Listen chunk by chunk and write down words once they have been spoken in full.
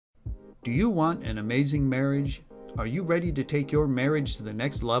Do you want an amazing marriage? Are you ready to take your marriage to the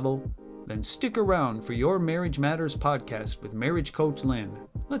next level? Then stick around for Your Marriage Matters podcast with marriage coach Lynn.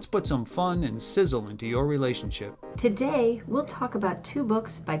 Let's put some fun and sizzle into your relationship. Today, we'll talk about 2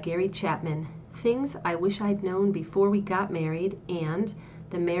 books by Gary Chapman, Things I Wish I'd Known Before We Got Married and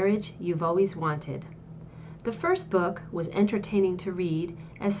The Marriage You've Always Wanted. The first book was entertaining to read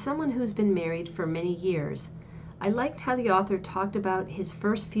as someone who's been married for many years. I liked how the author talked about his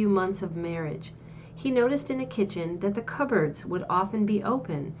first few months of marriage. He noticed in the kitchen that the cupboards would often be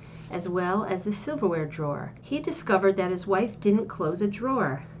open, as well as the silverware drawer. He discovered that his wife didn't close a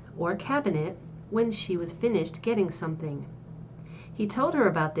drawer or cabinet when she was finished getting something. He told her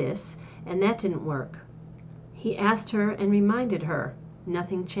about this, and that didn't work. He asked her and reminded her.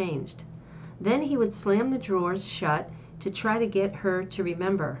 Nothing changed. Then he would slam the drawers shut to try to get her to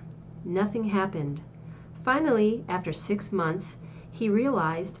remember. Nothing happened. Finally, after 6 months, he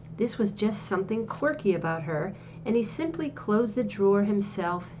realized this was just something quirky about her, and he simply closed the drawer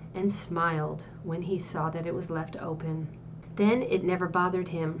himself and smiled when he saw that it was left open. Then it never bothered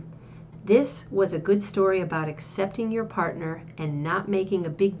him. This was a good story about accepting your partner and not making a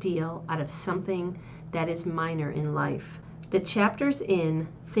big deal out of something that is minor in life. The chapters in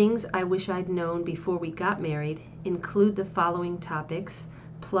Things I Wish I'd Known Before We Got Married include the following topics,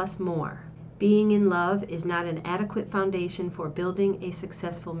 plus more. Being in love is not an adequate foundation for building a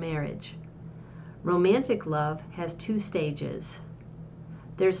successful marriage. Romantic love has 2 stages.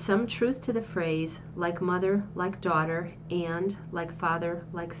 There's some truth to the phrase, like mother, like daughter, and like father,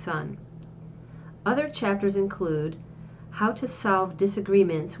 like son. Other chapters include how to solve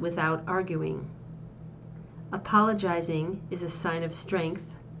disagreements without arguing. Apologizing is a sign of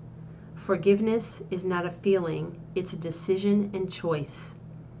strength. Forgiveness is not a feeling, it's a decision and choice.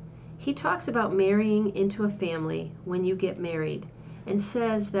 He talks about marrying into a family when you get married and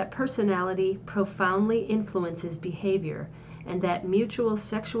says that personality profoundly influences behavior and that mutual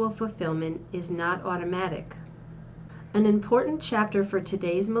sexual fulfillment is not automatic. An important chapter for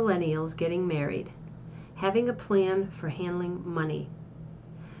today's millennials getting married, having a plan for handling money.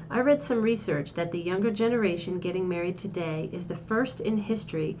 I read some research that the younger generation getting married today is the first in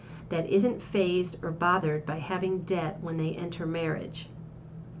history that isn't fazed or bothered by having debt when they enter marriage.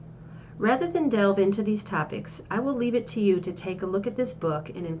 Rather than delve into these topics, I will leave it to you to take a look at this book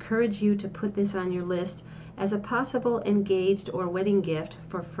and encourage you to put this on your list as a possible engaged or wedding gift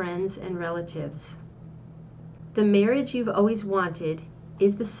for friends and relatives. The Marriage You've Always Wanted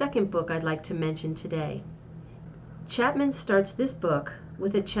is the second book I'd like to mention today. Chapman starts this book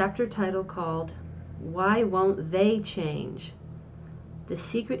with a chapter title called Why Won't They Change? The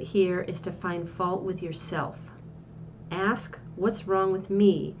secret here is to find fault with yourself. Ask, what's wrong with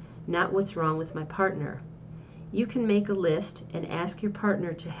me, not what's wrong with my partner. You can make a list and ask your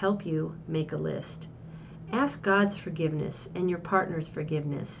partner to help you make a list. Ask God's forgiveness and your partner's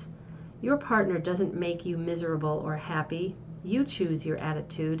forgiveness. Your partner doesn't make you miserable or happy. You choose your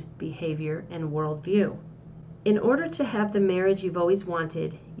attitude, behavior, and worldview. In order to have the marriage you've always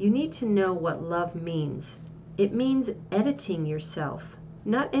wanted, you need to know what love means. It means editing yourself,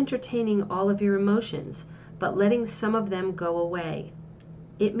 not entertaining all of your emotions, but letting some of them go away.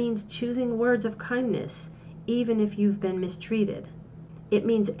 It means choosing words of kindness, even if you've been mistreated. It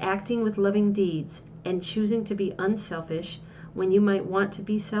means acting with loving deeds and choosing to be unselfish when you might want to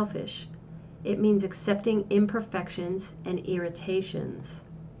be selfish. It means accepting imperfections and irritations.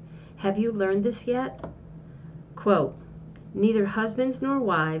 Have you learned this yet? Quote, neither husbands nor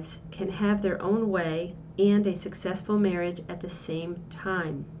wives can have their own way and a successful marriage at the same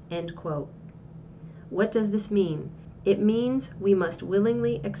time. End quote. What does this mean? It means we must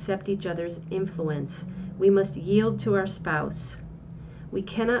willingly accept each other's influence. We must yield to our spouse. We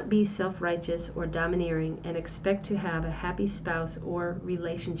cannot be self-righteous or domineering and expect to have a happy spouse or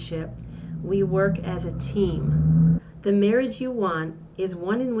relationship. We work as a team. The marriage you want is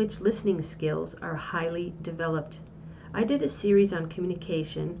one in which listening skills are highly developed. I did a series on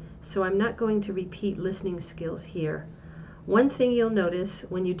communication, so I'm not going to repeat listening skills here. One thing you'll notice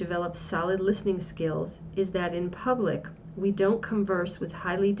when you develop solid listening skills is that in public, we don't converse with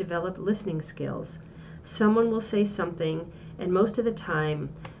highly developed listening skills. Someone will say something, and most of the time,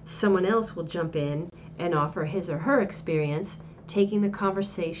 someone else will jump in and offer his or her experience, taking the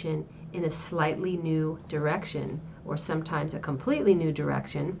conversation in a slightly new direction, or sometimes a completely new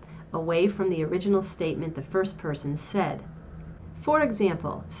direction, away from the original statement the first person said. For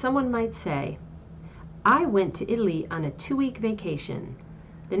example, someone might say, I went to Italy on a 2-week vacation.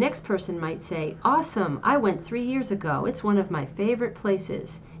 The next person might say, awesome, I went 3 years ago. It's one of my favorite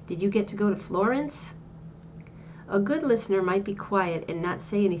places. Did you get to go to Florence? A good listener might be quiet and not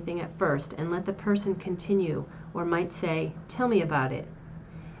say anything at first and let the person continue, or might say, "Tell me about it."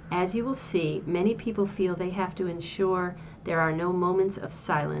 As you will see, many people feel they have to ensure there are no moments of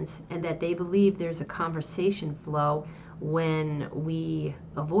silence and that they believe there's a conversation flow when we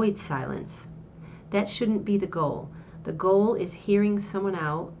avoid silence. That shouldn't be the goal. The goal is hearing someone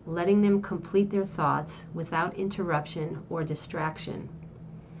out, letting them complete their thoughts without interruption or distraction.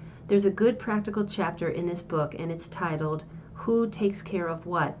 There's a good practical chapter in this book, and it's titled, "Who Takes Care of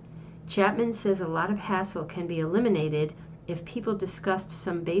What?" Chapman says a lot of hassle can be eliminated if people discussed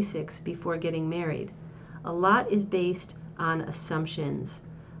some basics before getting married. A lot is based on assumptions.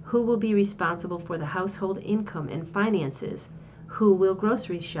 Who will be responsible for the household income and finances? Who will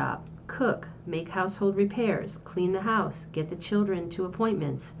grocery shop, cook, make household repairs, clean the house, get the children to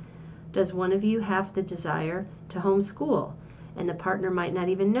appointments? Does one of you have the desire to homeschool, and the partner might not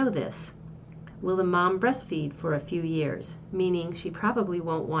even know this? Will the mom breastfeed for a few years, meaning she probably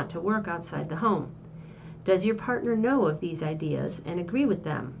won't want to work outside the home? Does your partner know of these ideas and agree with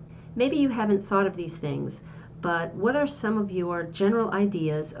them? Maybe you haven't thought of these things, but what are some of your general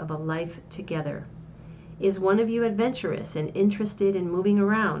ideas of a life together? Is one of you adventurous and interested in moving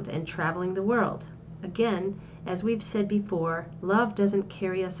around and traveling the world? Again, as we've said before, love doesn't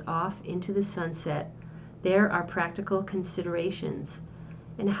carry us off into the sunset. There are practical considerations.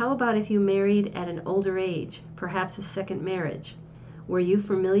 And how about if you married at an older age, perhaps a second marriage? Were you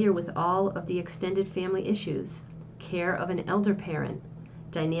familiar with all of the extended family issues, care of an elder parent,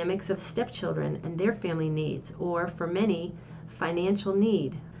 dynamics of stepchildren and their family needs, or for many, financial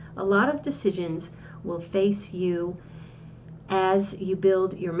need? A lot of decisions will face you as you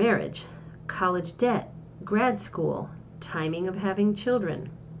build your marriage. College debt, grad school, timing of having children,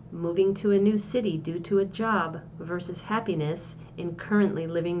 moving to a new city due to a job versus happiness in currently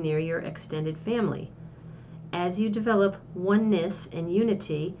living near your extended family. As you develop oneness and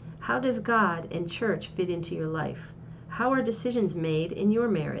unity, how does God and church fit into your life? How are decisions made in your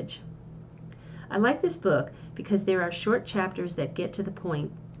marriage? I like this book because there are short chapters that get to the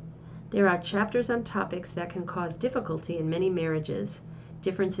point. There are chapters on topics that can cause difficulty in many marriages,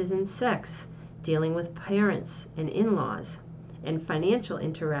 differences in sex, dealing with parents and in-laws, and financial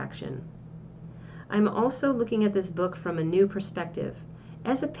interaction. I'm also looking at this book from a new perspective.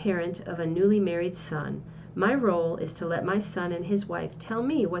 As a parent of a newly married son, my role is to let my son and his wife tell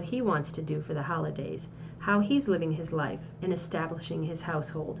me what he wants to do for the holidays, how he's living his life and establishing his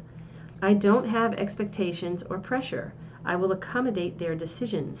household. I don't have expectations or pressure. I will accommodate their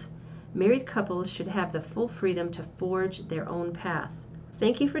decisions. Married couples should have the full freedom to forge their own path.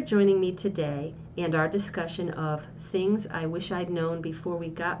 Thank you for joining me today and our discussion of things I wish I'd known before we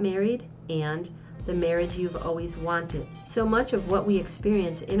got married and the marriage you've always wanted. So much of what we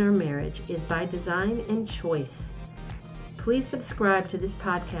experience in our marriage is by design and choice. Please subscribe to this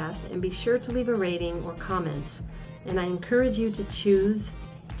podcast and be sure to leave a rating or comments. And I encourage you to choose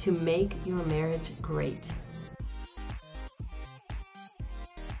to make your marriage great.